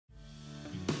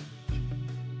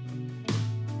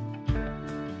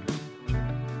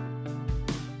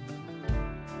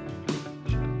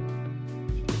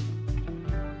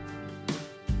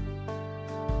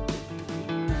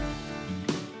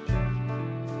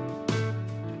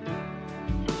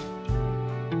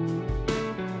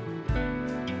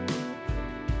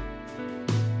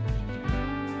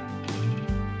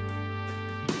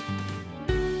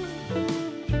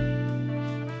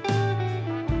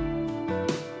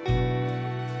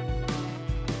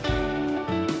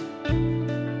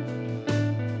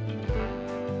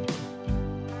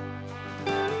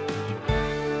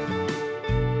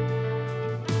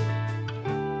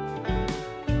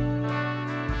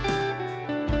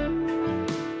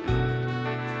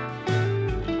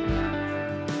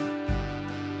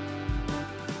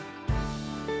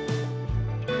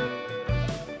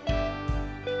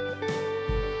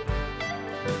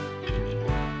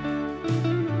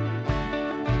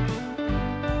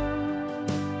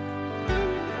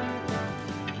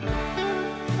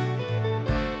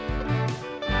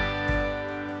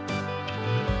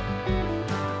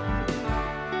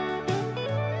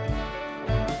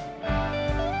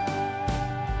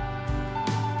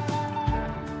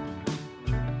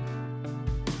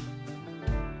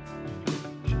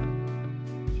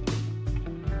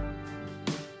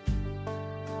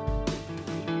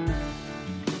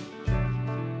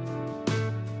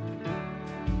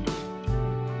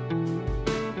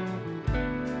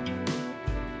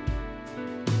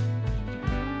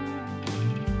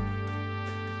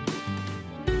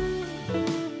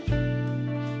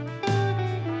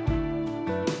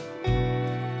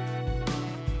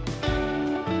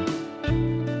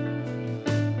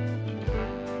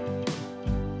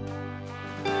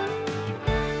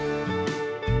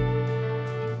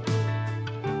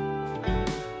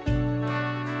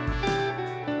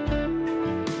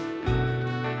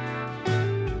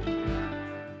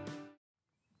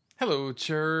Hello,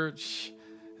 church.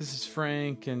 This is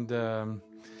Frank, and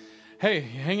hey, you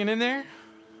hanging in there?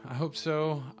 I hope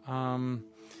so. I'm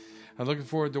looking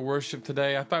forward to worship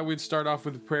today. I thought we'd start off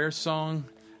with a prayer song,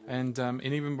 and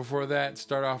even before that,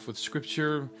 start off with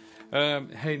scripture.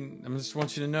 Hey, I just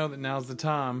want you to know that now's the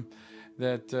time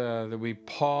that we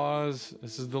pause.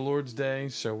 This is the Lord's Day,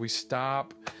 so we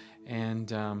stop, and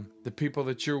the people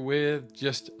that you're with,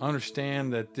 just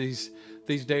understand that these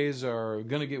days are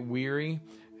going to get weary.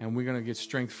 And we're going to get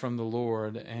strength from the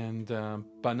Lord. And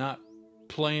by not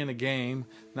playing a game,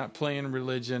 not playing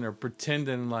religion or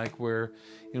pretending like we're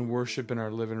in worship in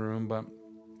our living room, but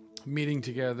meeting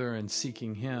together and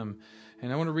seeking Him.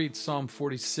 And I want to read Psalm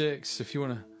 46. If you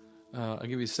want to, I'll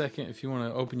give you a second. If you want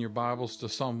to open your Bibles to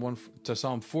Psalm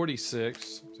 46,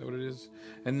 is that what it is?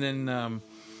 And then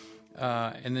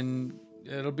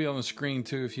it'll be on the screen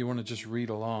too if you want to just read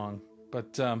along.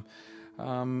 But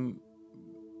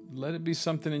let it be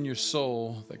something in your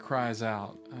soul that cries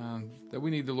out that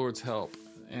we need the Lord's help,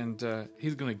 and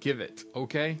He's going to give it,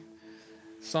 okay?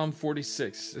 Psalm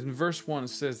 46, in verse 1 it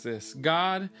says this: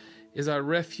 God is our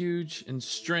refuge and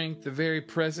strength, the very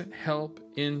present help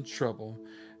in trouble.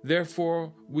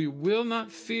 Therefore we will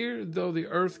not fear, though the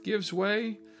earth gives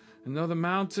way, and though the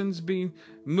mountains be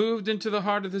moved into the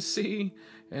heart of the sea,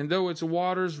 and though its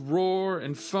waters roar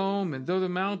and foam, and though the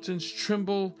mountains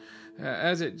tremble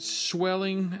at its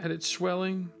swelling,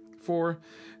 for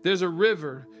there's a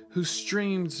river whose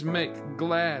streams make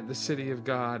glad the city of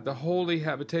God, the holy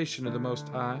habitation of the Most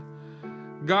High.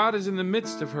 God is in the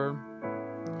midst of her,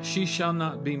 she shall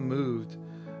not be moved.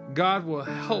 God will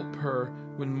help her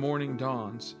when morning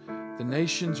dawns. The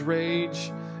nations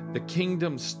rage, the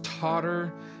kingdoms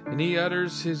totter, and He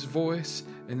utters His voice,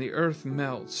 and the earth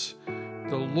melts.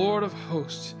 The Lord of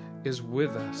hosts is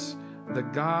with us. The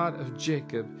God of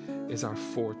Jacob is our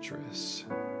fortress.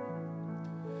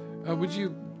 Would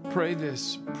you pray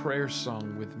this prayer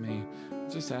song with me?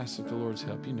 Just ask for the Lord's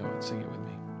help. You know it. Sing it with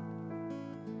me.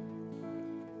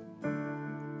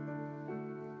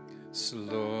 So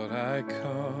Lord, I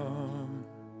come,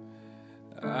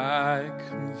 I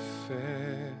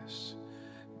confess,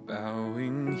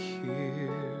 bowing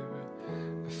here,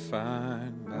 I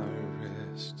find my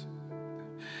rest.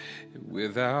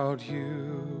 Without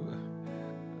You,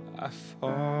 I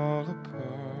fall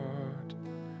apart.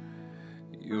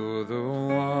 You're the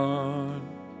one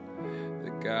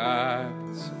that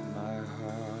guides my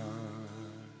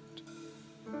heart.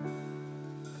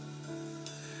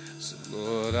 So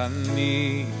Lord, I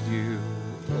need You.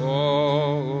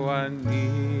 Oh, I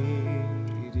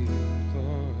need You,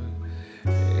 Lord.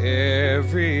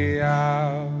 Every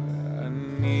hour I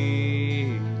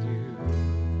need You.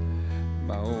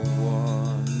 My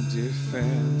one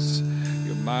defense,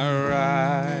 my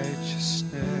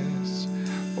righteousness.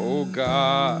 Oh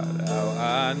God, how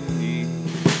I need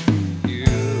You.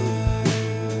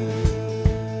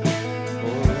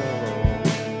 Oh,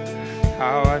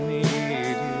 how I need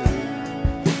You.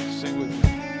 Sing with me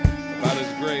about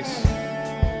His grace.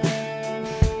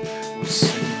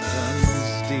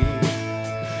 Symptoms deep,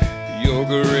 Your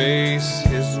grace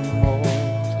is more.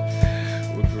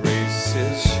 Where grace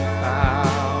is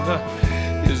found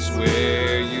is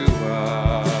where You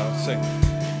are.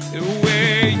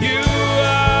 Where You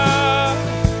are,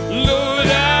 Lord,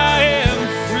 I am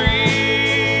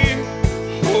free.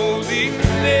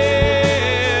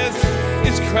 Holiness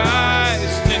is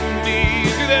Christ in me.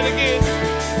 Do that again.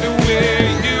 Where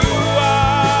You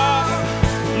are,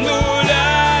 Lord, I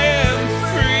am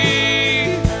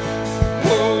free.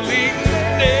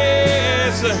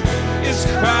 Holiness is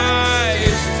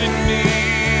Christ in me.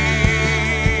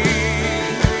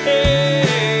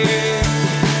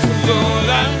 Lord,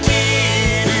 I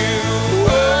need You.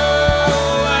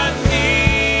 Oh, I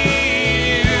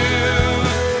need You.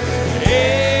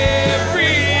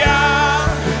 Every hour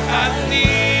I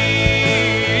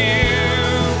need You.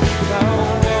 My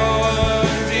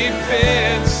one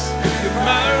defense, You're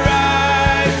my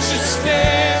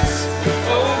righteousness.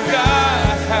 Oh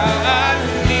God, how I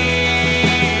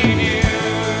need You.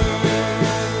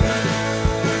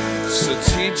 So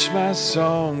teach my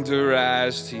song to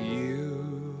rise to You.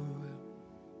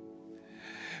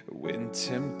 When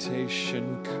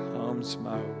temptation comes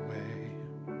my way,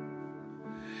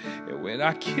 and when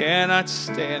I cannot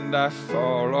stand, I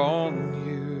fall on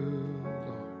You,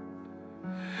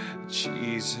 Lord.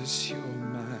 Jesus, You're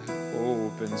my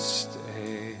hope and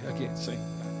stay. I can't sing.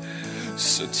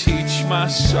 So teach my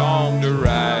song to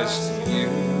rise to You.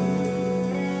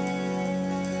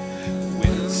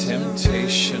 When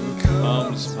temptation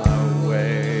comes my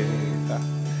way,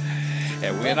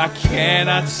 and when I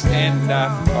cannot stand, I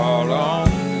fall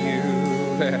on You.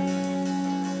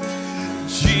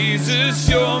 Jesus,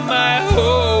 you're my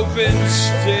hope and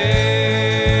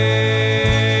stay.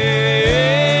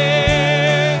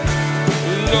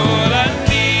 Lord, I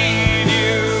need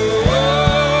you.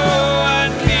 Oh, I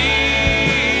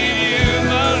need you,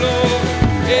 my Lord.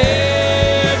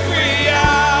 Every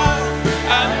hour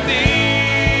I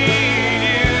need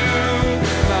you.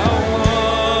 My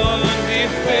one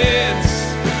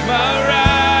defense, my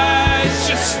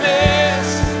righteousness.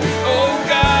 Oh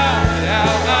God,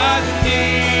 how I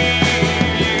need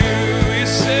you. You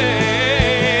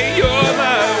say you're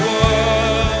my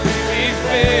one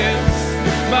defense,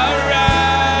 my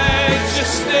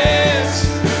righteousness.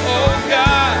 Oh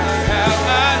God, how I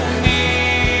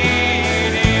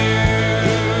need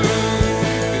you.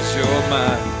 'Cause you're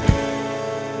my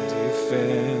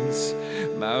defense,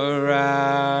 my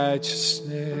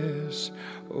righteousness.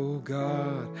 Oh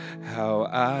God, how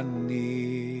I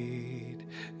need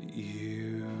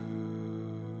you.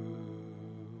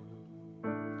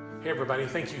 Hey everybody,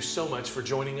 thank you so much for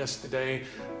joining us today.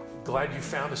 Glad you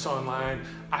found us online.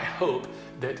 I hope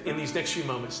that in these next few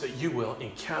moments that you will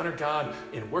encounter God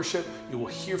in worship, you will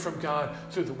hear from God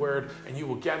through the Word, and you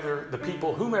will gather the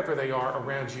people, whomever they are,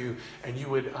 around you, and you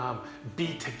would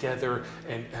be together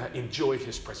and enjoy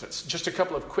His presence. Just a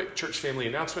couple of quick church family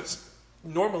announcements.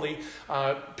 Normally,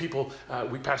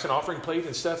 we pass an offering plate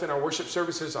and stuff in our worship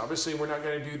services. Obviously, we're not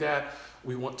going to do that.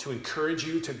 We want to encourage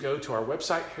you to go to our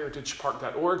website,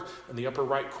 heritagepark.org. In the upper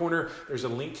right corner, there's a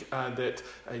link that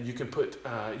you can click,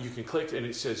 and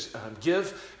it says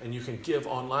give, and you can give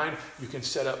online. You can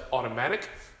set up automatic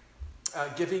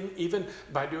giving even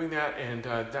by doing that, and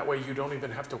that way you don't even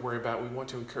have to worry about it. We want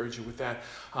to encourage you with that.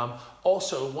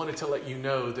 Also wanted to let you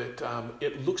know that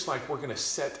it looks like we're going to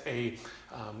set a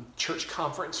church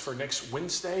conference for next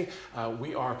Wednesday.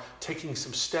 We are taking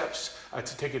some steps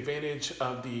to take advantage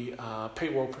of the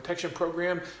payroll protection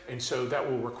program, and so that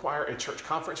will require a church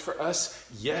conference for us.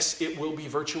 Yes, it will be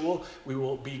virtual. We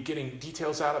will be getting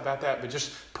details out about that, but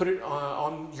just put it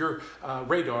on your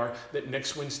radar that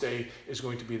next Wednesday is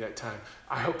going to be that time.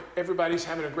 I hope everybody's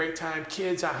having a great time.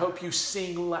 Kids, I hope you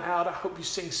sing loud. I hope you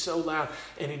sing so loud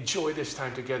and enjoy this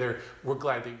time together. We're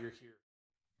glad that you're here.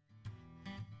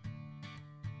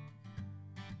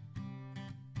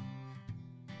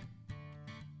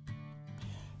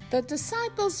 The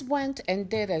disciples went and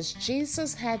did as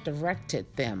Jesus had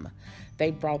directed them.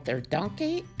 They brought their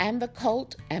donkey and the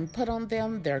colt and put on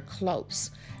them their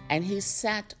cloaks, and he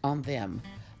sat on them.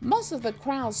 Most of the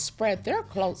crowd spread their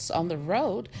cloaks on the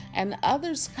road, and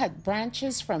others cut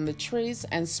branches from the trees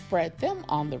and spread them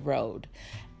on the road.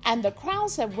 And the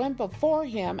crowds that went before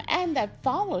him and that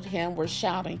followed him were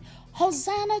shouting,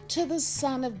 "Hosanna to the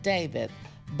Son of David!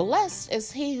 Blessed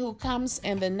is he who comes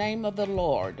in the name of the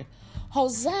Lord!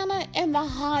 Hosanna in the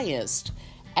highest!"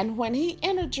 And when he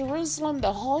entered Jerusalem,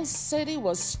 the whole city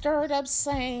was stirred up,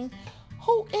 saying,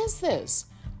 "Who is this?"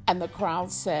 And the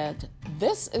crowd said,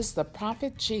 "This is the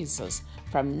prophet Jesus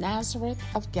from Nazareth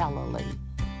of Galilee."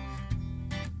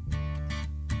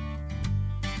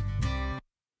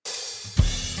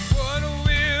 What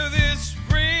will this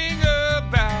bring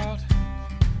about?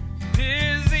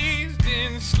 Diseased,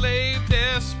 enslaved,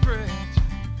 desperate.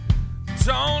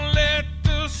 Don't let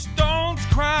the stones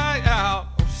cry out,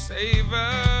 "Oh, save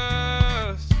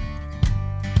us."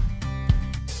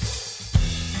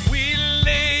 We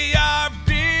lay our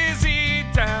busy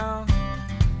down,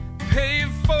 pay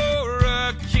for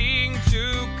a king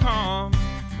to come.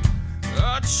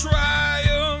 A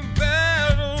triumph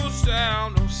battles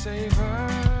down, "Oh, save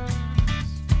us."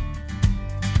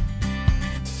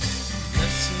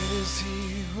 Blessed is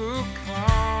he who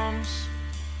comes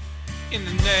in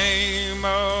the name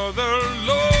of the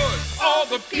Lord. All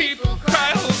the people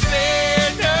cry,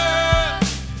 "Hosanna."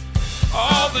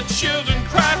 All the children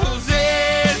cry,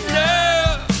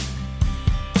 "Hosanna."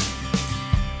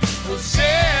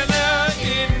 Hosanna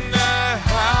in the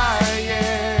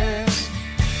highest.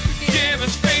 Give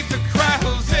us faith to cry,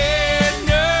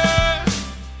 "Hosanna."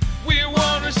 We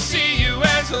want to see you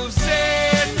as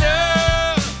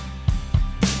Hosanna.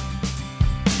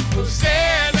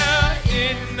 Hosanna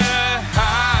in the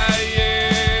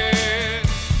highest.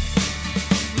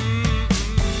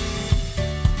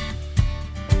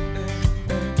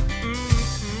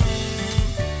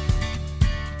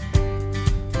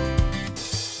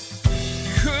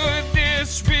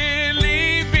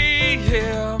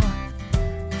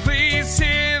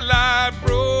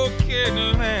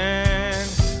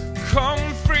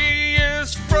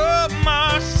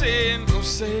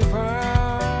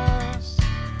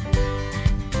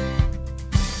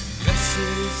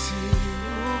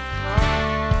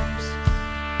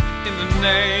 in the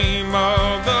name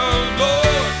of the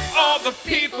Lord. All the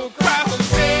people cry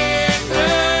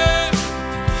Hosanna.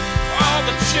 All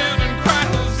the children cry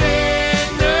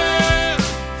Hosanna.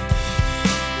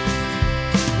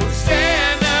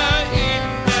 Hosanna in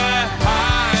the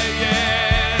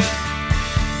highest.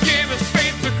 Give us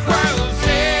faith to cry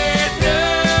Hosanna.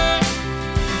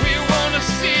 We want to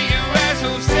see you as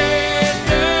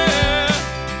Hosanna.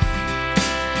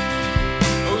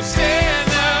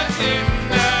 Hosanna in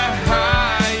the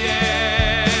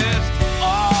highest.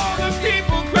 All the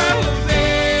people cry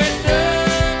Hosanna.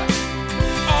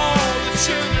 All the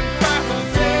children cry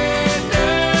Hosanna.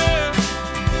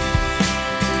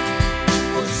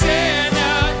 Hosanna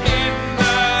in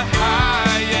the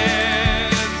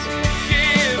highest.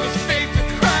 Give us faith to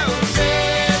cry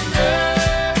Hosanna.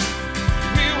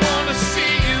 We want to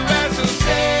see you as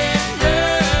Hosanna.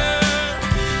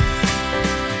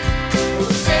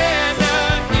 Hosanna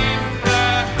in the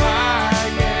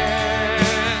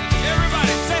highest.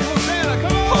 Everybody say Hosanna,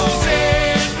 come on.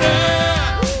 Hosanna.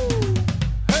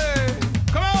 Hey,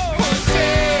 come on.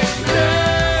 Hosanna.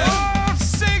 Oh,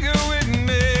 sing it with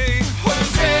me.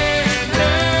 Hosanna.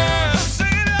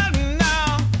 Sing it out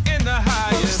now in the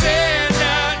highest.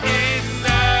 Hosanna in the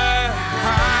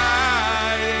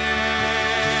highest.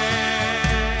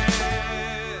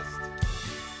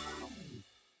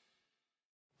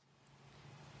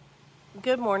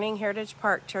 Good morning, Heritage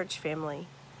Park Church family.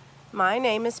 My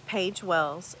name is Paige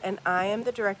Wells, and I am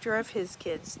the director of His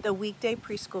Kids, the weekday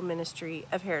preschool ministry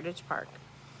of Heritage Park.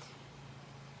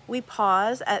 We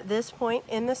pause at this point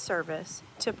in the service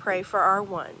to pray for our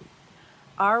one.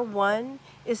 Our one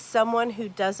is someone who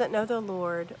doesn't know the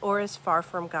Lord or is far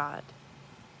from God.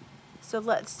 So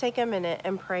let's take a minute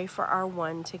and pray for our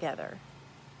one together.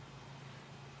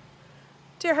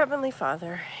 Dear Heavenly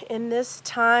Father, in this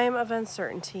time of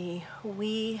uncertainty,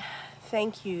 we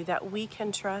thank you that we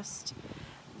can trust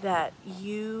that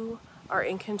you are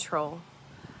in control.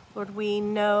 Lord, we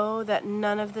know that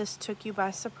none of this took you by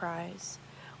surprise.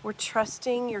 We're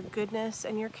trusting your goodness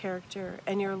and your character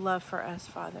and your love for us,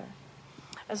 Father.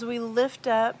 As we lift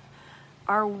up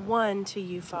our one to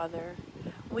you, Father,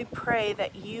 we pray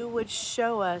that you would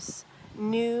show us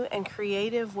new and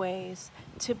creative ways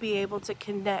to be able to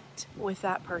connect with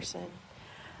that person.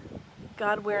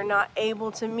 God, we're not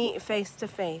able to meet face to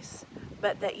face,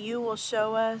 but that you will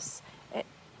show us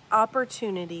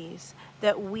opportunities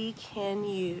that we can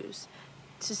use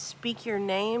to speak your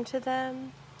name to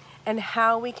them and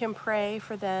how we can pray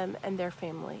for them and their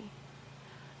family.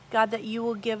 God, that you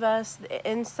will give us the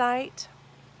insight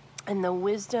and the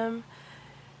wisdom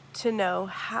to know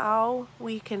how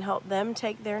we can help them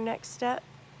take their next step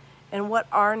and what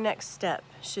our next step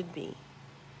should be.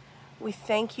 We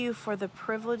thank you for the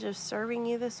privilege of serving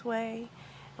you this way,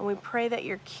 and we pray that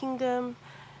your kingdom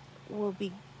will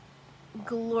be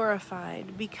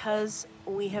glorified because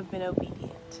we have been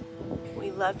obedient. We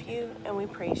love you and we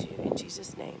praise you in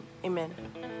Jesus' name. Amen.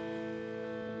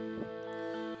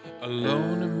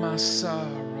 Alone in my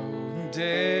sorrow,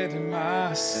 dead in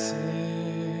my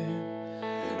sin,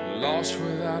 lost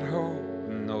without hope,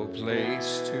 no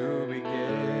place to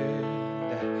begin.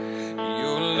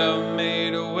 Your love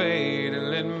made a way to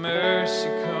let mercy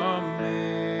come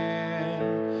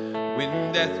in.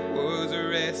 When death was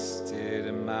arrested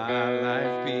and my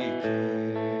life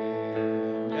began.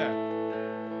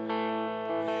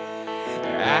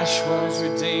 Ash was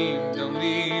redeemed,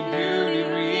 only beauty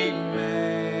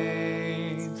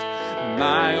remains.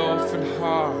 My orphan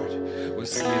heart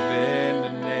was given a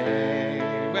name.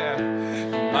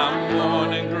 My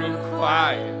mourning grew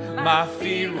quiet, my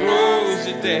feet rose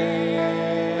to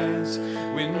dance.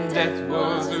 When death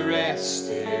was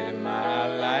arrested and my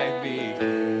life began.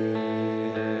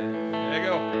 There you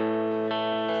go.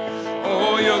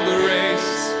 Oh, your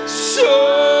grace,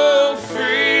 so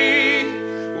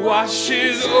free,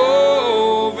 washes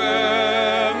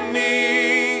over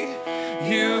me.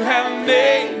 You have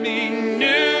made me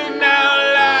new, now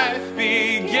life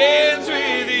begins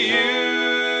with you.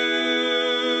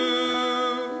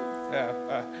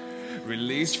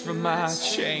 Released from my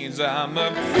chains, I'm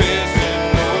a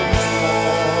prisoner no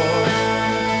more.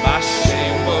 My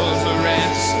shame was a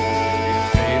ransom you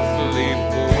faithfully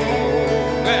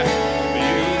bore.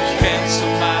 You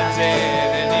canceled my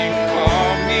debt and you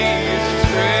called me your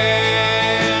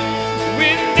friend.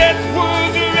 When death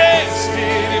was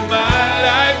arrested and my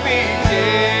life began.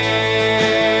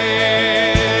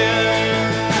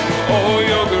 Oh,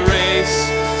 your grace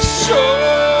so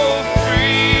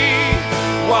free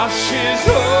washes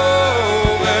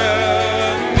over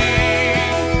me.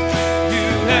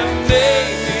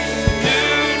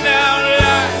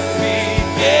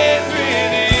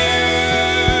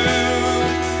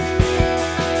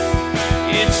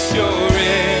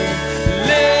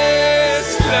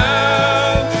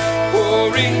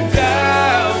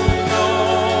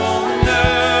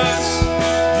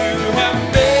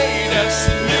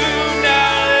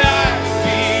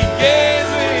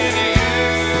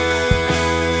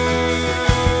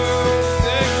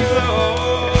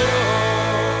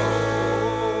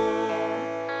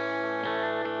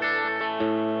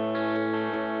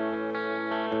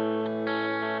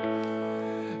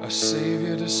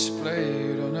 Savior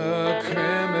displayed on a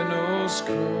criminal's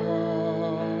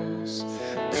cross.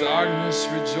 Darkness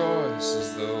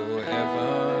rejoices though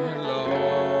heaven had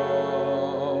lost.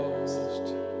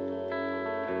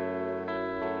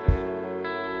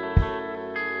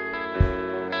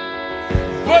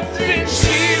 But then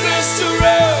Jesus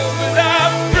arose and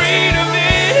our freedom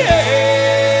in hand.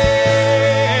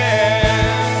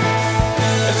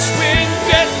 That's when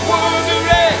death was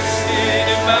arrested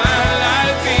and my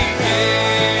life began.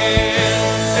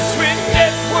 That's when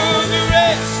death was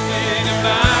arrested and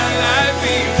my life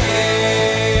began.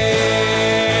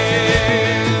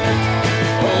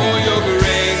 Oh, your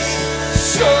grace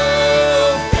so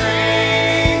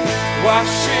free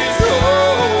washes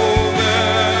over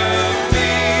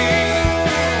me.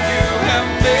 You have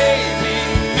made me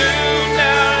new,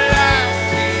 now life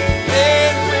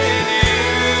begins with you.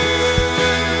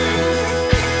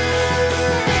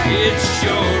 It's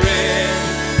your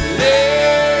endless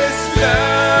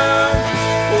love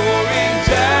pouring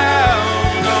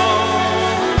down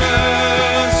on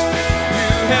us.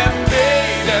 You have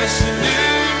made us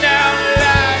new, now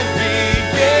life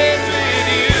begins with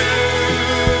you.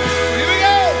 Here we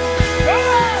go. Come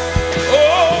on.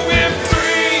 Oh, we're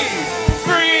free,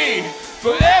 free,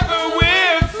 forever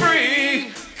we're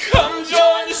free. Come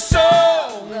join the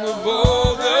song of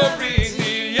all the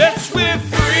redeemed. Yes, we're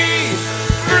free,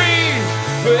 free,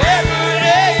 forever,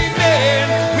 amen.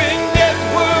 When death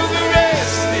was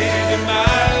arrested and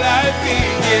my life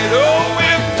began. Oh,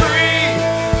 we're free,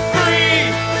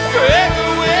 free, forever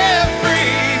we're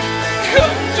free.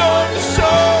 Come join the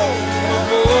song of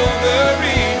all the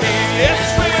redeemed. Yes,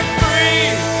 we're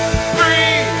free,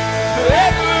 free,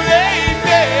 forever,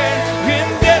 amen. When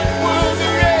death was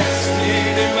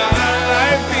arrested and my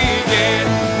life began.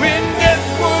 When death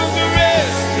was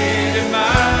arrested and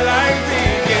my life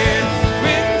began.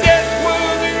 When death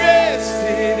was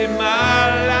arrested and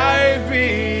my life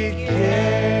began.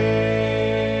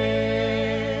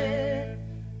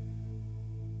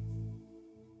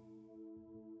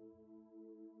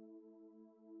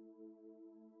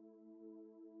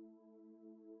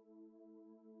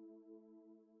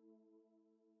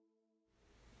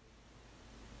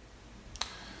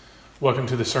 Welcome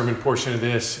to the sermon portion of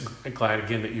this. Glad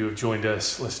again that you have joined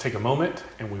us. Let's take a moment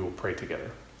and we will pray together.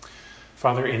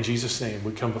 Father, in Jesus' name,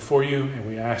 we come before you and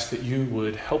we ask that you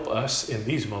would help us in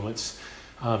these moments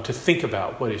to think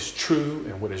about what is true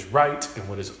and what is right and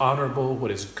what is honorable, what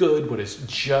is good, what is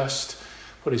just,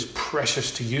 what is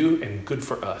precious to you and good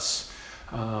for us.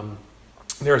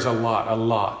 There's a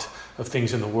lot of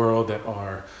things in the world that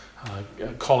are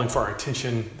calling for our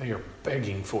attention. They are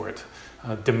begging for it,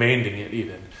 demanding it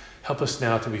even. Help us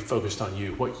now to be focused on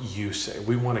you, what you say.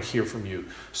 We want to hear from you.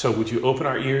 So would you open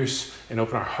our ears and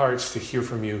open our hearts to hear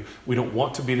from you? We don't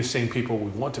want to be the same people. We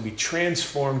want to be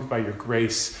transformed by your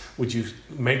grace. Would you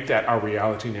make that our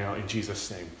reality now in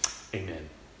Jesus' name? Amen.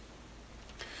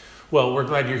 Well, we're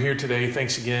glad you're here today.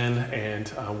 Thanks again.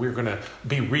 And we're going to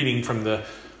be reading from the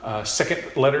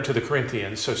second letter to the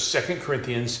Corinthians. So 2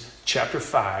 Corinthians chapter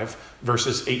 5,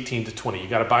 verses 18 to 20. You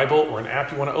got a Bible or an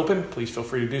app you want to open? Please feel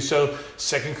free to do so.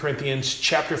 2 Corinthians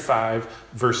chapter 5,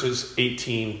 verses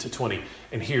 18 to 20.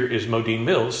 And here is Modine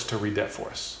Mills to read that for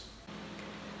us.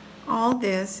 All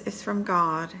this is from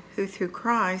God, who through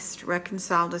Christ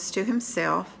reconciled us to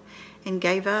himself and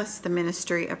gave us the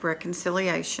ministry of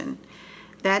reconciliation.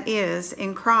 That is,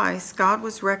 in Christ, God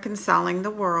was reconciling the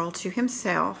world to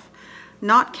himself,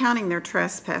 not counting their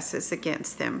trespasses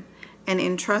against them, and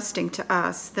entrusting to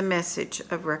us the message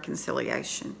of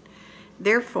reconciliation.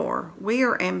 Therefore, we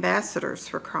are ambassadors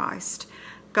for Christ,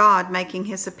 God making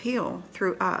his appeal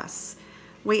through us.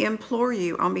 We implore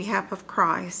you on behalf of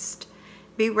Christ,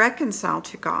 be reconciled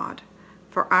to God.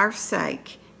 For our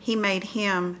sake, he made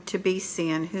him to be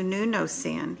sin who knew no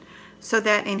sin, so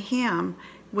that in him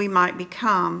we might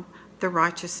become the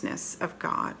righteousness of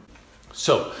God.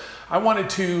 So, I wanted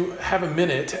to have a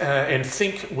minute and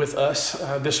think with us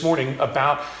this morning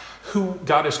about who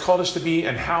God has called us to be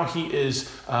and how he is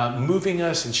moving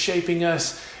us and shaping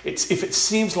us. If it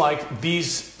seems like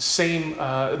these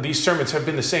sermons have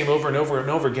been the same over and over and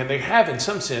over again, they have in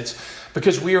some sense,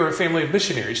 because we are a family of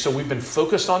missionaries. So we've been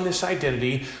focused on this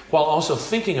identity while also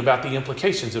thinking about the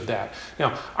implications of that.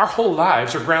 Now, our whole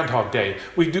lives are Groundhog Day.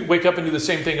 We do wake up and do the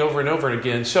same thing over and over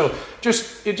again. So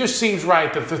it just seems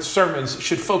right that the sermons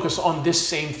should focus on this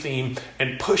same theme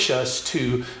and push us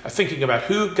to thinking about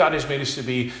who God has made us to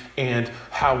be and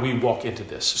how we walk into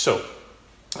this. So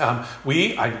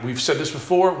we've said this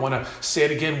before, want to say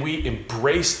it again. We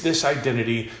embrace this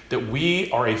identity that we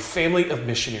are a family of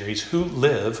missionaries who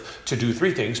live to do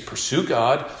three things: pursue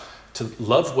God, to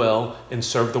love well and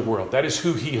serve the world. That is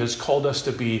who he has called us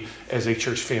to be as a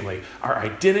church family. Our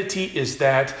identity is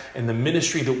that, and the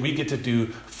ministry that we get to do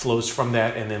flows from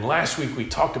that. And then last week we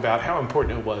talked about how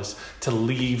important it was to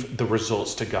leave the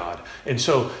results to God. And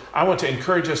so I want to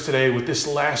encourage us today with this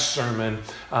last sermon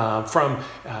from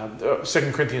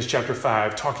 2 Corinthians chapter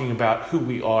 5, talking about who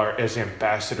we are as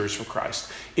ambassadors for Christ.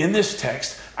 In this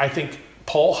text, I think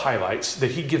Paul highlights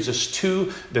that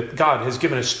that God has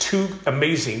given us two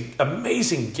amazing,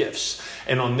 amazing gifts.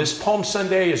 And on this Palm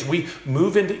Sunday, as we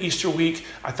move into Easter week,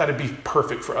 I thought it'd be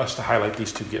perfect for us to highlight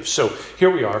these two gifts. So here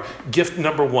we are. Gift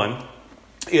number one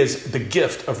is the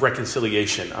gift of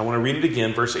reconciliation. I want to read it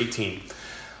again, verse 18.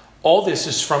 All this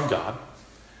is from God,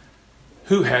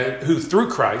 who through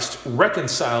Christ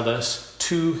reconciled us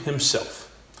to himself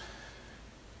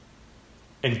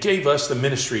and gave us the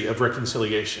ministry of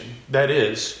reconciliation. That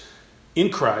is,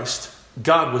 in Christ,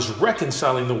 God was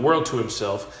reconciling the world to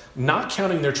himself, not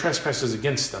counting their trespasses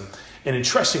against them, and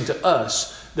entrusting to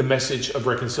us the message of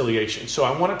reconciliation. So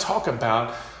I want to talk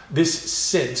about this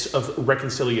sense of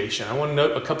reconciliation. I want to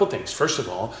note a couple things. First of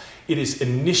all, it is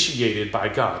initiated by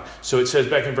God. So it says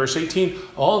back in verse 18,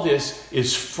 all this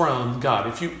is from God.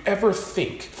 If you ever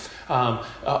think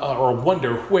or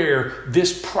wonder where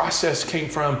this process came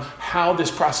from, how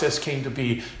this process came to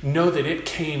be, know that it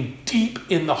came deep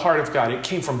in the heart of God. It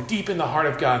came from deep in the heart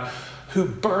of God, who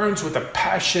burns with a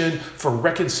passion for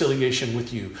reconciliation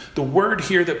with you. The word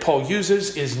here that Paul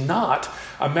uses is not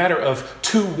a matter of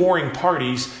two warring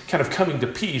parties kind of coming to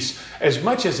peace, as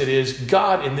much as it is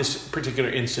God, in this particular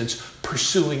instance,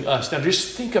 pursuing us. Now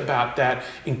just think about that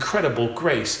incredible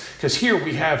grace, because here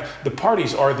we have the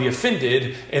parties are the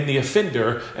offended and the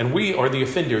offender, and we are the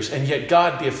offenders, and yet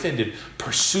God, the offended,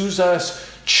 pursues us,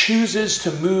 chooses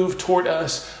to move toward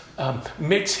us,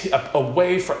 makes a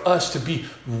way for us to be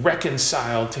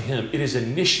reconciled to him. It is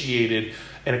initiated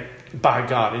by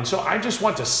God. And so I just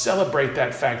want to celebrate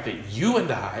that fact that you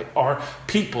and I are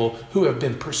people who have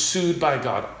been pursued by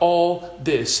God. All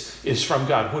this is from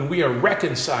God. When we are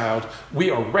reconciled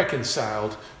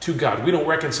to God. We don't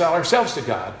reconcile ourselves to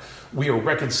God. We are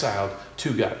reconciled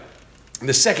to God.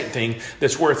 The second thing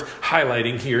that's worth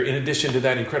highlighting here, in addition to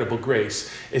that incredible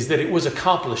grace, is that it was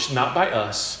accomplished not by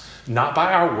us, not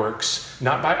by our works,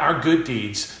 not by our good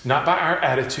deeds, not by our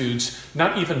attitudes,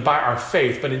 not even by our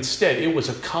faith, but instead it was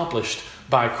accomplished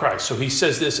by Christ. So he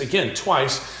says this again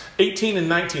twice. 18 and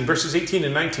 19, verses 18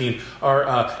 and 19 are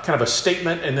kind of a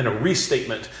statement and then a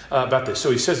restatement about this.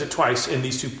 So he says it twice in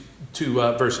these two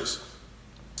verses.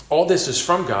 All this is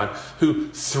from God, who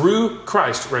through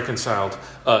Christ reconciled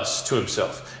us to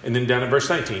himself. And then down in verse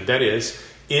 19, that is,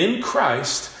 in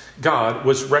Christ, God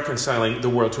was reconciling the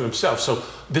world to himself. So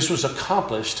this was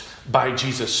accomplished by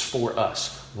Jesus for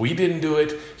us. We didn't do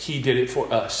it. He did it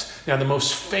for us. Now, the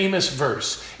most famous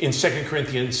verse in 2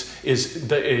 Corinthians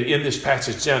is in this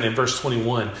passage down in verse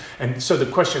 21. And so the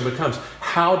question becomes,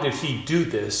 how did he do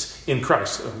this in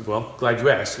Christ? Well, glad you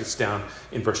asked. It's down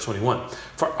in verse 21.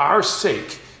 For our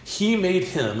sake, he made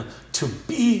him to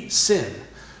be sin,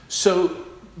 so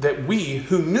that we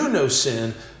who knew no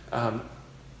sin, I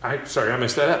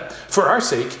messed that up. For our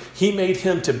sake, he made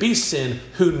him to be sin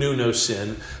who knew no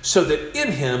sin, so that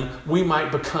in him we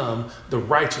might become the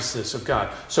righteousness of God.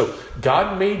 So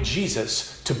God made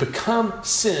Jesus to become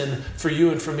sin for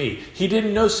you and for me. He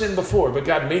didn't know sin before, but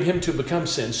God made him to become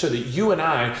sin so that you and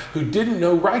I, who didn't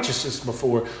know righteousness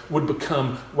before, would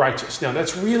become righteous. Now,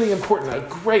 that's really important, a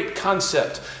great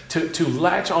concept to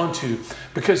latch onto,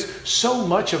 because so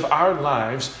much of our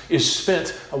lives is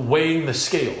spent weighing the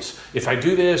scales. If I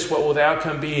do this, what will the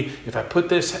outcome be? If I put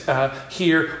this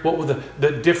here, what will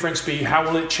the difference be? How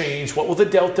will it change? What will the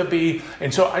delta be?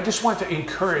 And so I just want to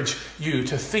encourage you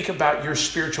to think about your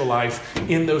spiritual life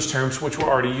in those terms, which we're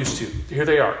already used to. Here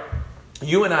they are.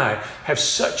 You and I have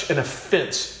such an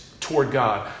offense toward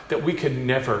God that we can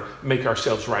never make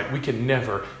ourselves right. We can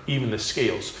never even the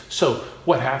scales. So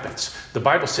what happens? The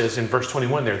Bible says in verse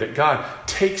 21 there that God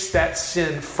takes that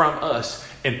sin from us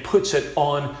and puts it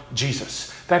on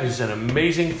Jesus. That is an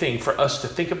amazing thing for us to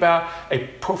think about, a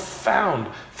profound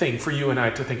thing for you and I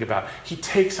to think about. He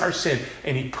takes our sin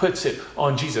and he puts it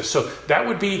on Jesus. So that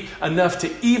would be enough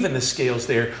to even the scales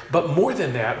there. But more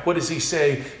than that, what does he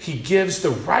say? He gives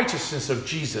the righteousness of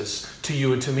Jesus to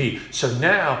you and to me. So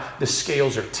now the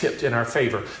scales are tipped in our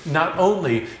favor. Not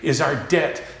only is our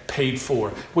debt paid for,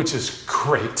 which is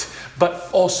great. But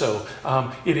also,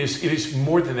 it is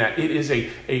more than that. It is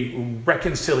a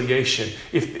reconciliation.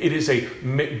 If it is a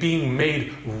being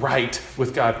made right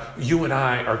with God, you and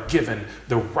I are given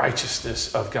the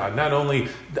righteousness of God. Not only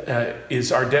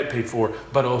is our debt paid for,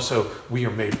 but also we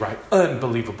are made right.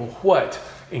 Unbelievable. What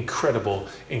incredible,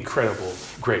 incredible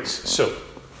grace. So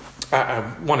I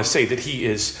want to say that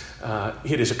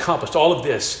it is accomplished. All of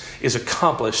this is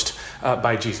accomplished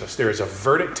by Jesus. There is a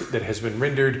verdict that has been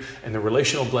rendered, and the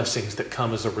relational blessings that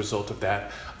come as a result of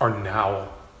that are now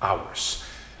ours.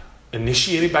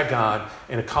 Initiated by God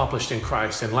and accomplished in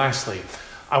Christ. And lastly,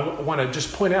 I want to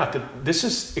just point out that this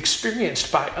is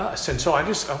experienced by us. And so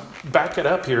I'll back it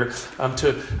up here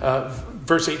to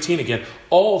verse 18 again.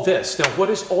 All this. Now, what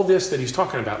is all this that he's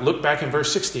talking about? Look back in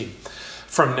verse 16.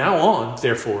 From now on,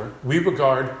 therefore, we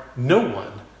regard no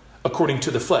one according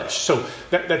to the flesh. So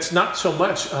that's not so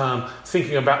much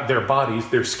thinking about their bodies,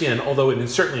 their skin, although it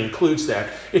certainly includes that.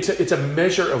 It's a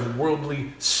measure of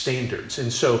worldly standards.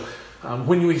 And so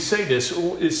when we say this,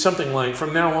 it's something like,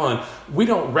 from now on, we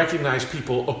don't recognize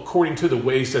people according to the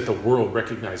ways that the world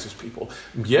recognizes people.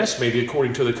 Yes, maybe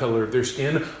according to the color of their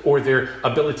skin or their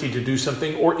ability to do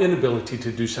something or inability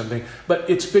to do something, but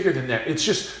it's bigger than that. It's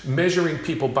just measuring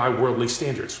people by worldly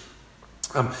standards.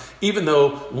 Even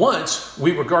though once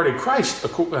we regarded Christ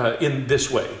in this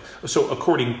way, so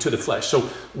according to the flesh. So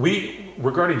we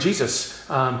regarded Jesus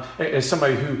as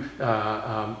somebody who,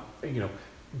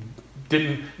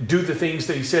 didn't do the things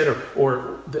that he said,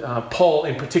 or Paul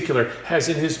in particular has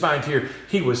in his mind here.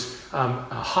 He was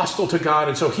hostile to God,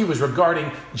 and so he was regarding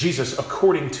Jesus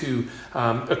according to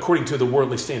the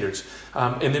worldly standards.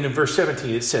 And then in verse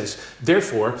 17 it says,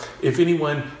 therefore, if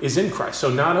anyone is in Christ. So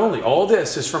not only all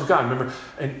this is from God, remember,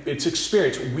 and it's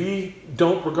experience. We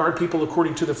don't regard people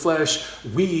according to the flesh.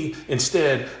 We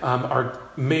instead are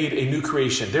made a new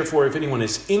creation. Therefore, if anyone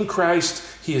is in Christ,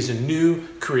 he is a new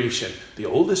creation. The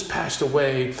old has passed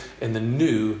away and the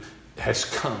new has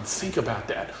come. Think about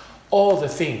that. All the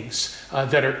things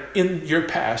that are in your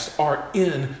past are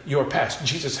in your past.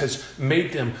 Jesus has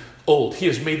made them old. He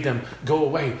has made them go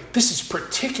away. This is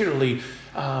particularly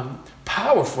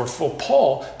powerful for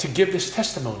Paul to give this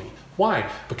testimony. Why?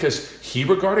 Because he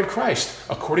regarded Christ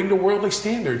according to worldly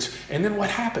standards. And then what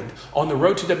happened? On the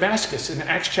road to Damascus in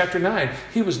Acts chapter 9,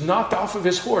 he was knocked off of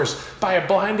his horse by a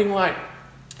blinding light.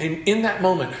 And in that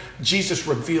moment, Jesus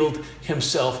revealed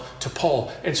himself to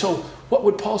Paul. And so what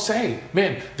would Paul say?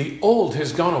 Man, the old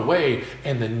has gone away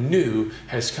and the new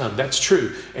has come. That's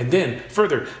true. And then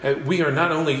further, we are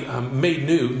not only made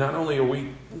new, not only are we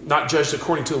not judged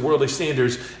according to the worldly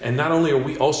standards, and not only are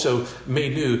we also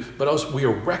made new, but also we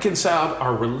are reconciled.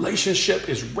 Our relationship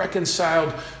is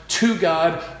reconciled to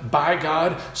God, by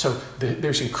God. So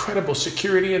there's incredible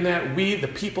security in that. We, the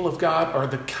people of God, are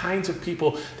the kinds of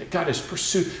people that God has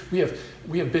pursued. We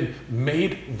have been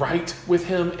made right with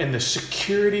him, and the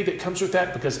security that comes with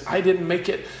that, because I didn't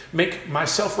make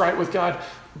myself right with God.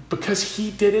 Because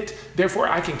he did it, therefore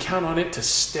I can count on it to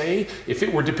stay. If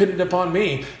it were dependent upon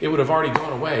me, it would have already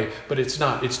gone away, but it's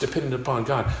not. It's dependent upon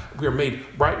God. We are made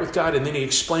right with God, and then he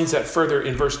explains that further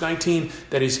in verse 19,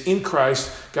 that is in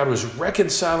Christ, God was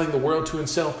reconciling the world to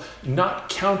himself, not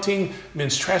counting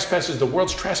men's trespasses, the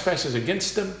world's trespasses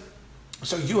against them.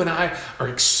 So you and I are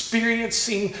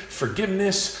experiencing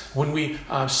forgiveness when we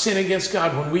sin against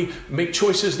God, when we make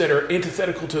choices that are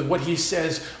antithetical to what he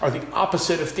says, are the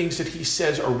opposite of things that he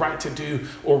says are right to do,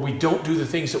 or we don't do the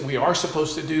things that we are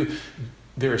supposed to do.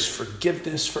 There is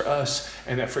forgiveness for us,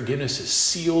 and that forgiveness is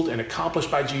sealed and accomplished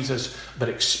by Jesus, but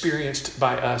experienced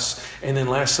by us. And then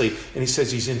lastly, and he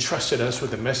says he's entrusted us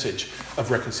with a message of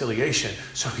reconciliation.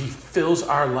 So he fills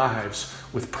our lives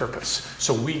with purpose.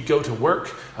 So we go to work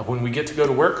when we get to go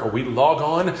to work, or we log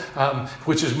on,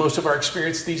 which is most of our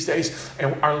experience these days,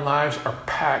 and our lives are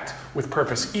packed with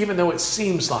purpose. Even though it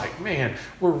seems like, man,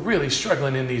 we're really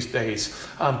struggling in these days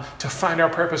to find our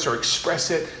purpose or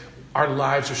express it, our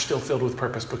lives are still filled with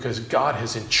purpose because God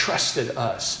has entrusted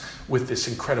us with this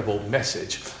incredible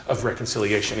message of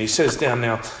reconciliation. He says down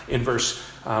now in verse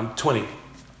 20,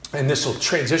 and this will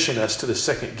transition us to the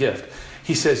second gift.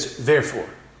 He says, therefore.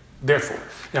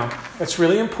 Now, that's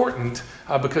really important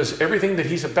because everything that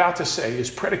he's about to say is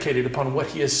predicated upon what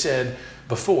he has said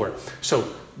before. So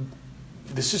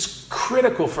this is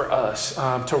critical for us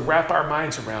to wrap our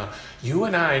minds around. You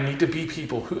and I need to be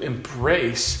people who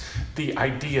embrace the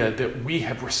idea that we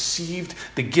have received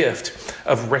the gift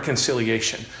of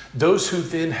reconciliation. Those who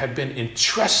then have been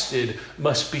entrusted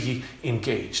must be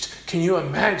engaged. Can you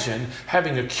imagine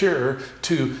having a cure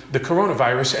to the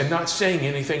coronavirus and not saying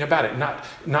anything about it,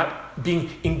 not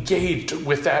being engaged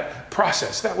with that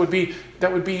process? That would be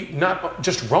that would be not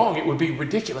just wrong, it would be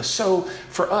ridiculous. So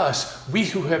for us, we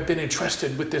who have been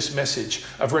entrusted with this message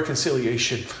of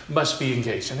reconciliation must be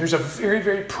engaged. And there's a very,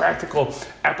 very practical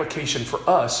application for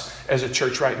us as a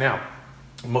church right now.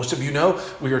 Most of you know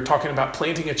we are talking about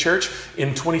planting a church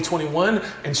in 2021,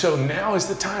 and so now is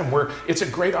the time where it's a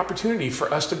great opportunity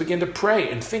for us to begin to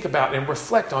pray and think about and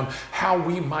reflect on how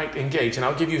we might engage. And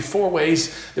I'll give you 4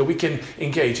 ways that we can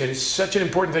engage, and it's such an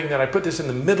important thing that I put this in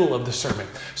the middle of the sermon.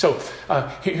 So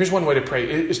here's one way to pray,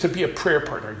 is to be a prayer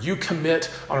partner. You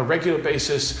commit on a regular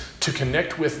basis to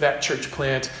connect with that church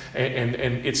plant and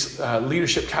its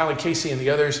leadership, Kyle and Casey and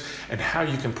the others, and how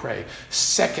you can pray.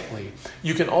 Secondly,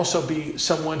 you can also be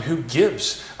someone who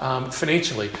gives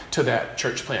financially to that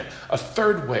church plant. A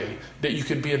third way that you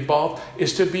can be involved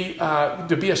is to be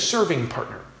a serving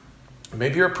partner.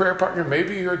 Maybe you're a prayer partner,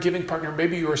 maybe you're a giving partner,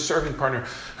 maybe you're a serving partner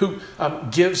who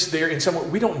gives there in some way.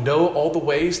 We don't know all the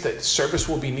ways that service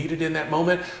will be needed in that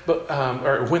moment, but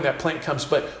or when that plant comes,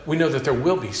 but we know that there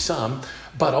will be some.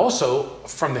 But also,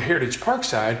 from the Heritage Park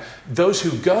side, those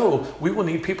who go, we will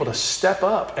need people to step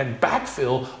up and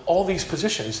backfill all these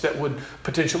positions that would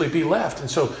potentially be left. And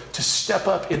so to step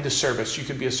up into service, you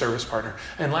could be a service partner.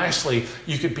 And lastly,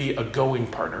 you could be a going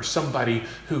partner, somebody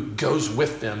who goes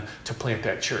with them to plant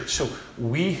that church. So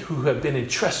we who have been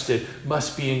entrusted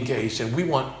must be engaged. And we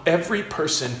want every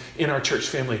person in our church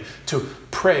family to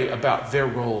pray about their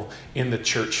role in the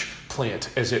church plant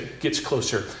as it gets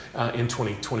closer in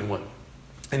 2021.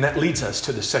 And that leads us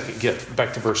to the second gift,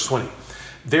 back to verse 20.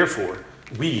 Therefore,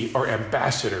 we are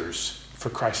ambassadors for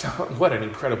Christ. What an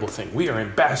incredible thing. We are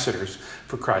ambassadors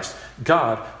for Christ.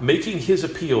 God, making his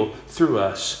appeal through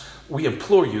us, we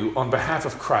implore you on behalf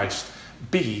of Christ,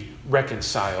 be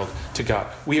reconciled to God.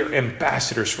 We are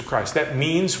ambassadors for Christ. That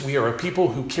means we are a people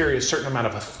who carry a certain amount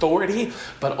of authority,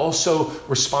 but also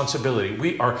responsibility.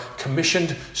 We are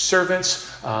commissioned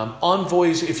servants,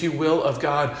 envoys, if you will, of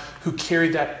God, who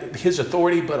carry his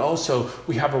authority, but also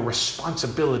we have a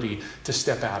responsibility to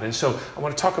step out. And so I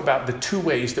want to talk about the 2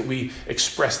 ways that we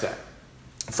express that.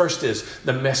 First is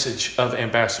the message of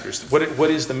ambassadors. What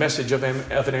is the message of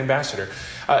an ambassador?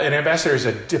 An ambassador is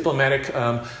a diplomatic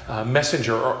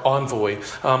messenger or envoy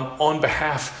on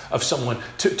behalf of someone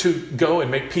to go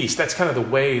and make peace. That's kind of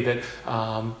the way that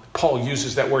Paul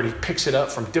uses that word. He picks it up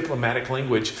from diplomatic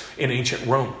language in ancient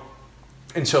Rome.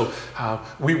 And so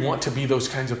we want to be those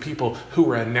kinds of people who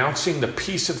are announcing the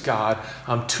peace of God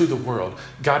to the world.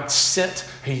 God sent,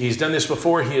 he's done this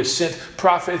before, he has sent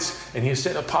prophets and he has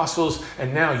sent apostles,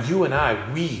 and now you and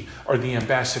I, we are the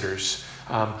ambassadors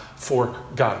for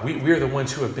God. We are the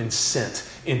ones who have been sent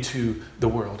into the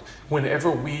world.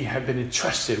 Whenever we have been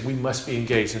entrusted, we must be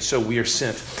engaged. And so we are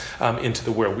sent into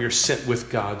the world. We are sent with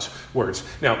God's words.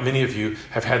 Now, many of you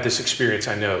have had this experience,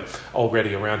 I know,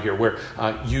 already around here, where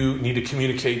you need to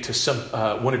communicate to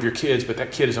one of your kids, but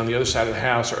that kid is on the other side of the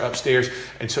house or upstairs.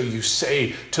 And so you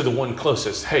say to the one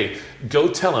closest, hey, go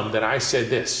tell him that I said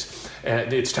this.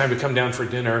 And it's time to come down for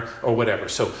dinner or whatever.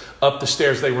 So up the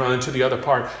stairs they run to the other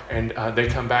part, and they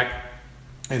come back.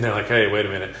 And they're like, hey, wait a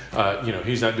minute.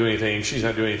 He's not doing anything. She's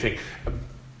not doing anything.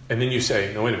 And then you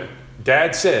say, no, wait a minute.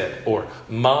 Dad said, or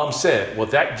mom said. Well,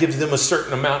 that gives them a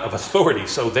certain amount of authority.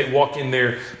 So they walk in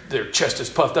there, their chest is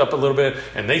puffed up a little bit,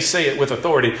 and they say it with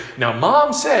authority. Now,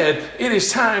 mom said, it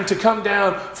is time to come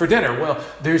down for dinner. Well,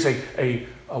 there's a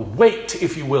weight,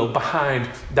 if you will, behind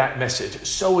that message.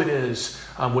 So it is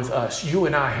with us. You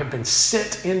and I have been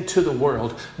sent into the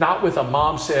world, not with a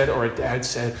mom said or a dad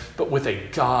said, but with a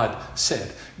God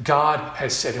said. God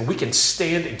has said, and we can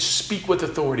stand and speak with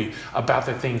authority about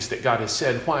the things that God has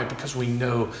said. Why? Because we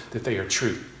know that they are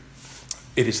true.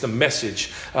 It is the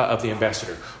message of the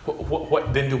ambassador.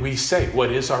 What then do we say?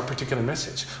 What is our particular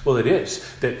message? Well, it is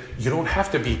that you don't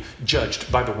have to be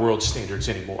judged by the world's standards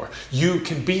anymore. You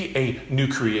can be a new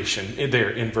creation there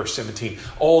in verse 17.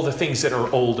 All the things that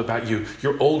are old about you,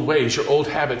 your old ways, your old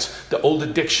habits, the old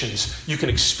addictions, you can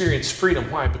experience freedom.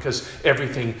 Why? Because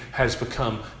everything has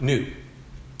become new.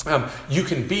 You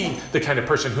can be the kind of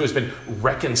person who has been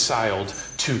reconciled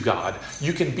to God.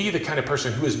 You can be the kind of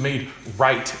person who is made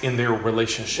right in their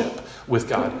relationship with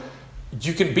God.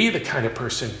 You can be the kind of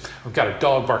person, I've got a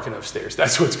dog barking upstairs,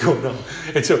 that's what's going on.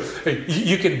 And so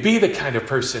you can be the kind of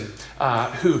person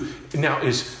who now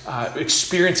is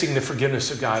experiencing the forgiveness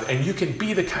of God. And you can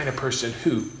be the kind of person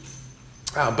who,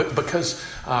 but because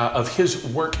of his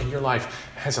work in your life,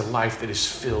 has a life that is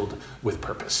filled with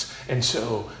purpose. And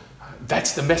so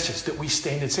that's the message that we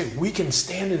stand and say. We can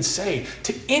stand and say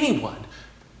to anyone,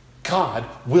 God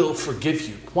will forgive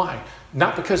you. Why?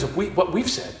 Not because of what we've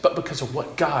said, but because of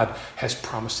what God has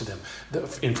promised to them.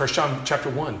 In 1 John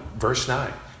chapter 1, verse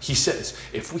 9, He says,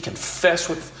 if we confess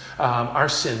with our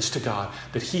sins to God,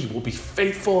 that he will be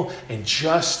faithful and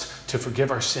just to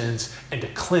forgive our sins and to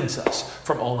cleanse us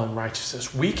from all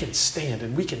unrighteousness. We can stand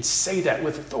and we can say that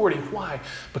with authority. Why?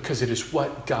 Because it is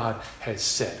what God has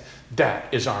said.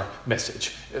 That is our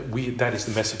message. That is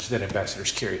the message that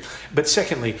ambassadors carry. But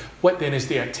secondly, what then is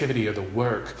the activity or the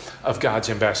work of God's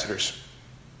ambassadors?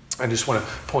 I just want to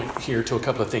point here to a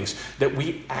couple of things. That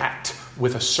we act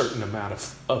with a certain amount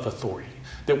of authority.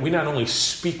 That we not only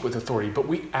speak with authority, but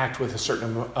we act with a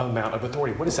certain amount of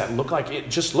authority. What does that look like? It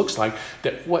just looks like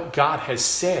that what God has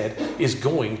said is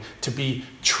going to be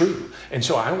true. And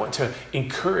so I want to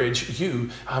encourage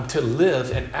you to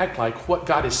live and act like what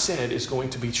God has said is going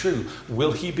to be true.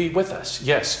 Will he be with us?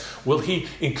 Yes. Will he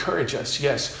encourage us?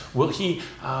 Yes. Will he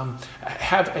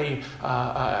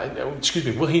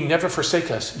will he never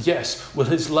forsake us? Yes. Will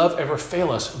his love ever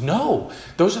fail us? No.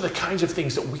 Those are the kinds of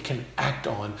things that we can act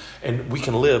on, and we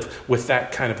can live with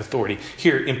that kind of authority.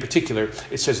 Here in particular,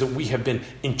 it says that we have been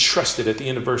entrusted at the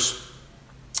end of verse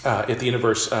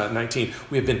 19,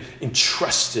 we have been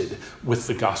entrusted with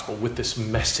the gospel, with this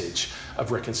message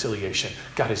of reconciliation.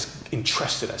 God has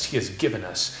entrusted us. He has given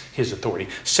us his authority.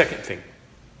 Second thing,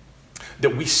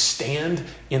 that we stand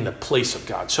in the place of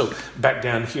God. So back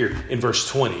down here in verse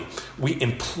 20, we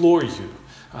implore you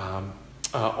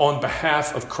on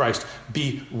behalf of Christ,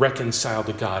 be reconciled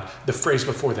to God. The phrase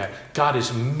before that, God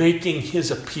is making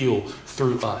his appeal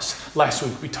through us. Last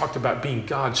week we talked about being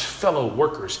God's fellow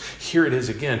workers. Here it is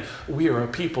again. We are a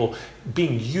people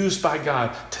being used by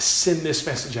God to send this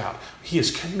message out. He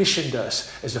has commissioned us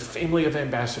as a family of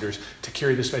ambassadors to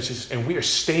carry this message, and we are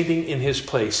standing in his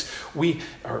place.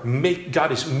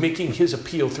 God is making his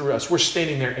appeal through us. We're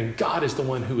standing there, and God is the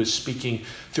one who is speaking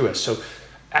through us. So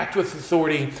act with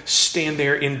authority, stand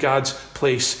there in God's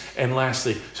place, and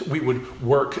lastly, we would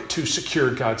work to secure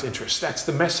God's interests. That's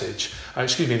the message.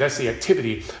 That's the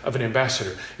activity of an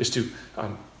ambassador, is to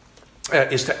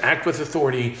act with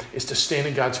authority, is to stand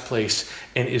in God's place,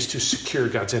 and is to secure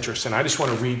God's interests. And I just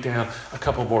want to read down a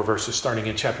couple more verses starting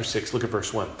in chapter 6. Look at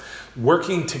verse 1.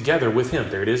 Working together with him,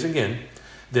 there it is again,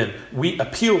 then we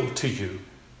appeal to you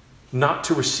not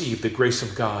to receive the grace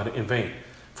of God in vain.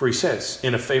 For he says,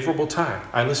 in a favorable time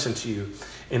I listened to you,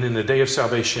 and in the day of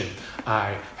salvation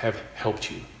I have helped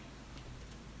you.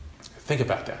 Think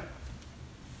about that.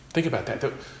 Think about that.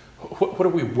 What are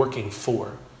we working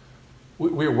for?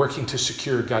 We are working to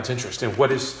secure God's interest. And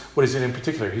what is it in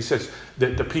particular? He says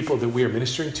that the people that we are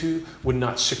ministering to would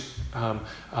not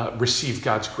receive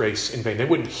God's grace in vain. They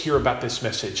wouldn't hear about this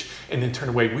message and then turn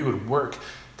away. We would work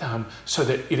so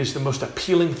that it is the most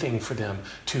appealing thing for them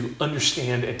to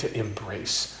understand and to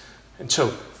embrace. And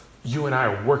so you and I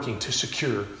are working to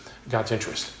secure God's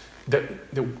interest,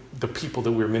 that the people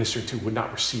that we're ministering to would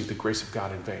not receive the grace of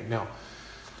God in vain. Now,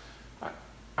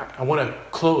 I want to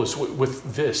close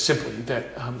with this simply,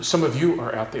 that some of you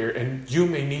are out there and you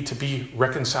may need to be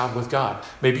reconciled with God.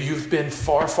 Maybe you've been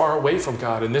far, far away from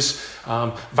God, and this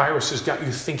virus has got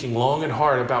you thinking long and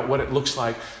hard about what it looks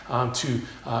like to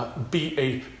be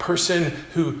a person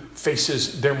who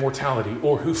faces their mortality,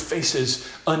 or who faces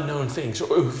unknown things, or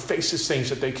who faces things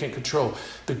that they can't control.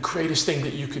 The greatest thing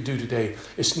that you could do today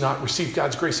is not receive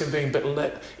God's grace in vain, but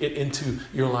let it into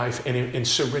your life and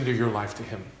surrender your life to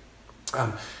him.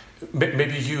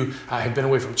 Maybe you have been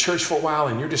away from church for a while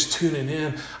and you're just tuning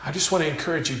in. I just want to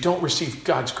encourage you, don't receive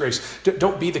God's grace.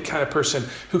 Don't be the kind of person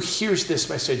who hears this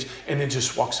message and then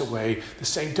just walks away the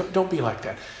same. Don't be like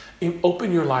that.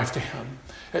 Open your life to him.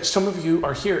 Some of you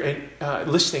are here and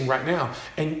listening right now,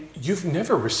 and you've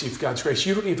never received God's grace.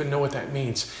 You don't even know what that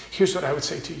means. Here's what I would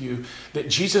say to you, that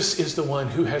Jesus is the one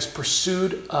who has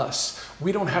pursued us.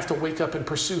 We don't have to wake up and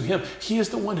pursue him. He is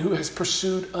the one who has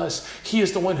pursued us. He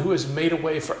is the one who has made a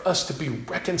way for us to be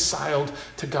reconciled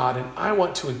to God. And I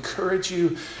want to encourage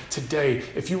you today,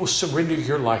 if you will surrender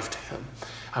your life to him,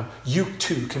 you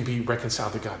too can be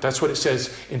reconciled to God. That's what it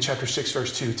says in chapter 6,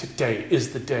 verse 2. Today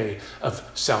is the day of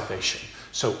salvation.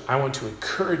 So I want to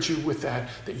encourage you with that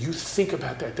you think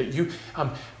about that you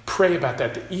pray about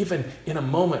that even in a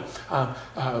moment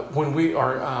when we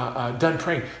are done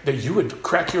praying, that you would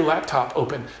crack your laptop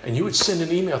open and you would send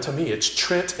an email to me. It's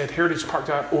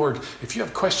Trent@heritagepark.org. If you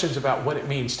have questions about what it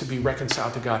means to be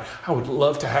reconciled to God, I would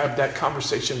love to have that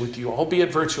conversation with you,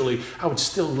 albeit virtually. I would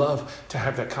still love to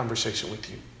have that conversation with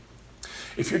you.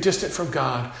 If you're distant from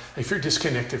God, if you're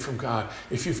disconnected from God,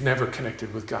 if you've never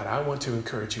connected with God, I want to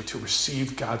encourage you to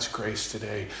receive God's grace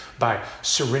today by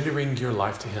surrendering your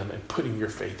life to him and putting your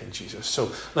faith in Jesus.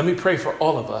 So let me pray for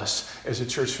all of us as a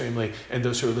church family and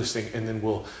those who are listening, and then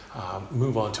we'll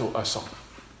move on to a song.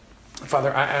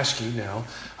 Father, I ask you now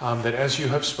that as you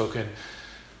have spoken,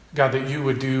 God, that you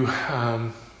would do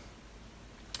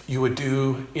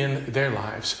in their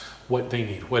lives what they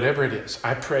need, whatever it is.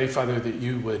 I pray, Father, that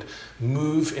you would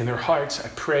move in their hearts. I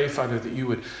pray, Father, that you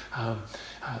would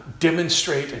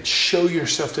demonstrate and show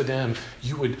yourself to them.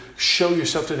 You would show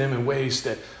yourself to them in ways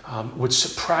that would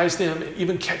surprise them and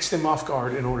even catch them off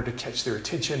guard in order to catch their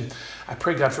attention. I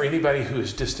pray, God, for anybody who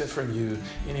is distant from you,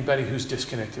 anybody who's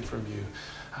disconnected from you,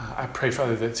 I pray,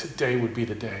 Father, that today would be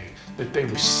the day that they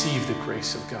receive the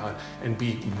grace of God and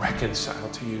be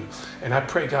reconciled to you. And I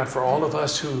pray, God, for all of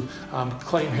us who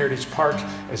claim Heritage Park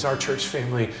as our church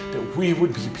family, that we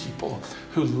would be people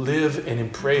who live and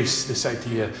embrace this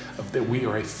idea of that we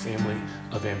are a family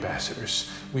of ambassadors.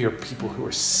 We are people who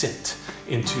are sent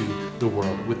into the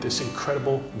world with this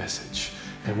incredible message,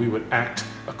 and we would act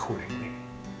accordingly.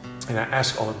 And I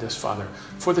ask all of this, Father,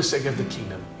 for the sake of the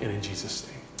kingdom, and in Jesus'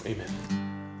 name, amen.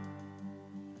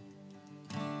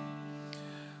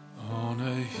 On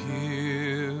a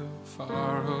hill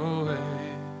far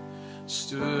away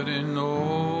stood an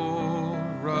old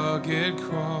rugged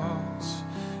cross,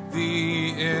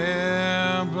 the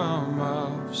emblem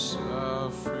of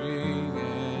suffering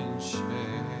and shame.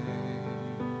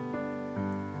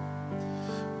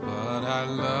 But I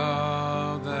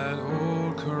love that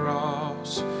old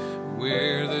cross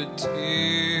where the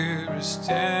dearest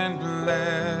and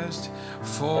blessed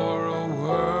for a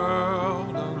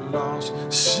world of lost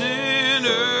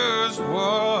sinners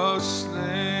was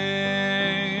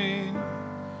slain.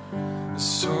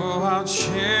 So I'll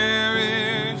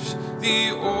cherish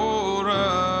the old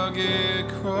rugged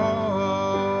cross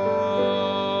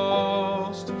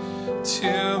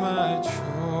till my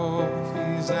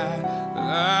trophies at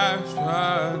last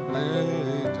I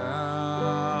lay down.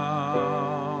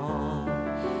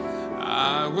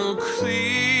 I will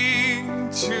cling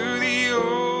to the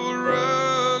old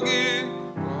rugged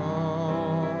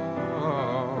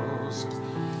cross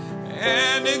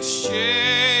and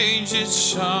exchange it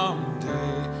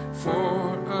someday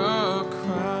for a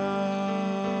crown.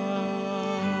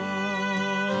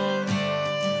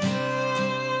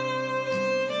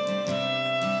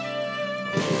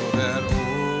 Oh, that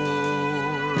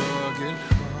old rugged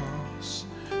cross,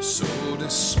 so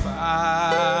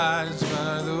despised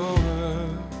by the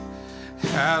world,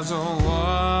 has a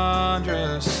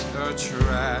wondrous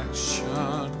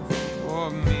attraction for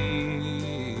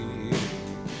me.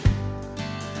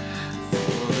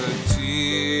 For the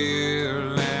dear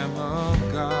Lamb of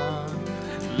God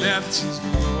left his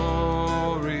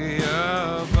glory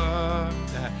above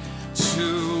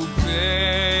to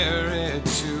bear it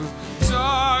to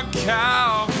dark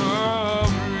Calvary.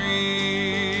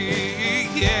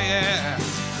 Yeah,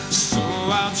 so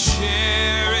I'll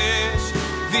cherish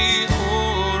the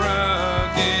old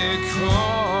rugged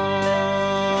cross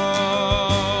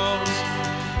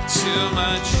till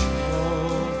my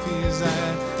trophies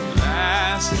at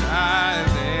last I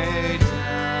lay down.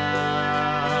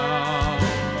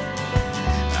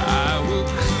 I will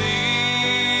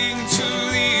cling to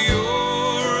the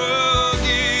old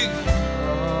rugged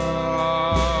cross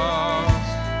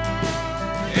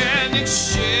and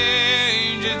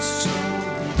exchange it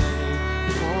someday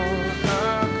for a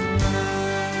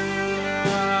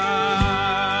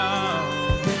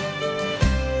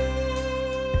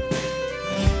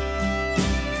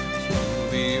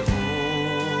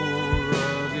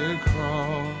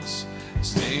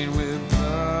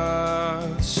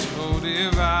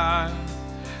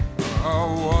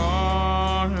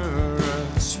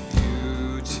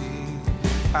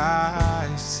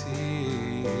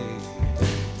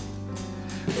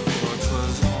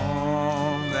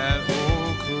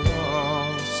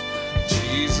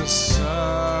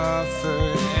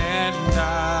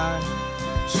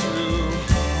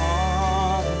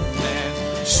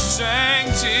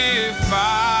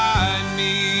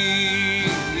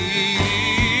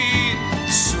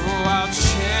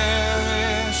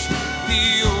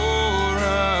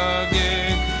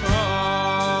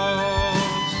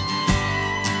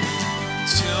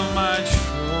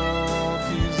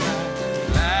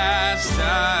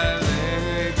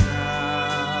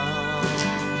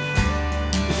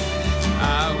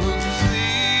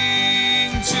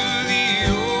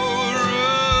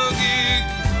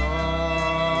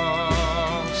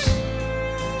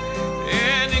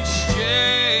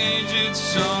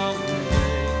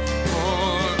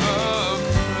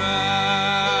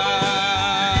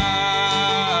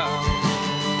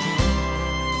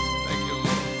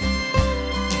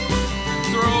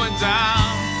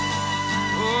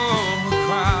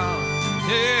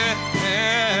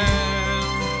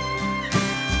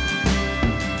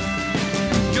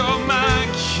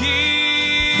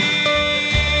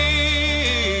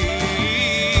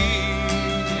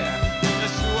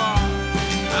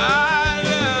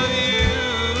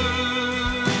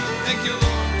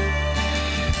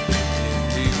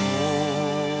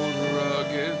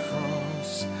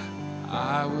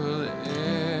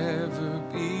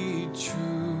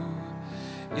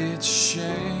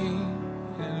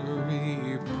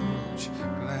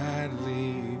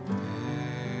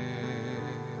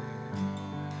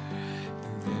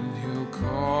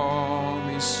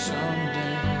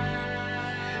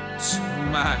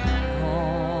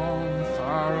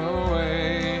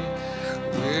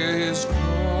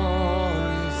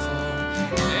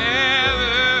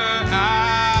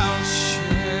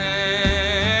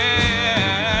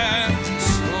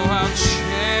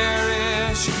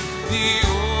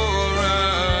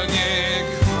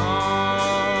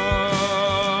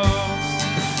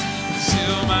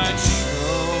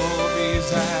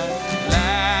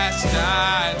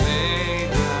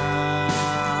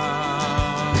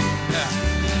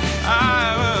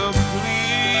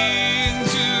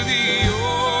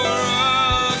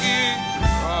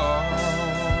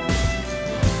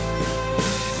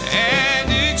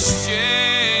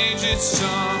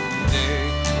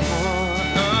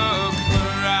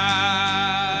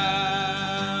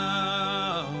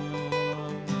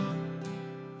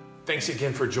Thanks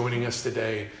again for joining us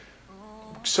today.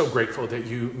 So grateful that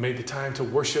you made the time to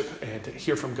worship and to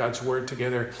hear from God's word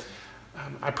together.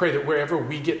 I pray that wherever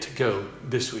we get to go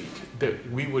this week,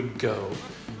 that we would go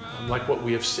like what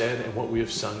we have said and what we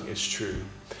have sung is true.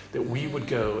 That we would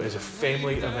go as a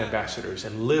family of ambassadors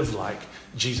and live like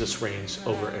Jesus reigns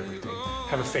over everything.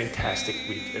 Have a fantastic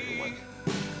week, everyone.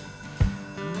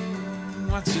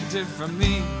 What you did for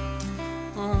me,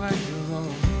 oh, like you, Lord,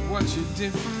 what you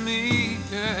did for me,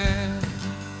 yeah.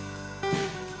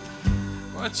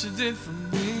 What you did for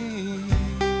me,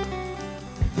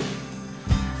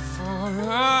 for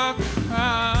a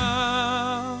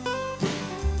crown.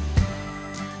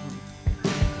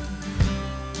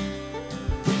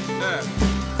 Yeah.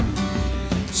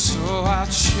 So I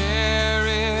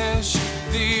cherish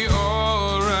the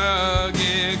old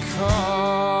rugged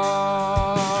cross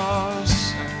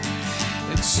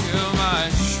until my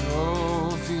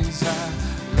trophies at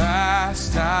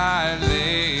last I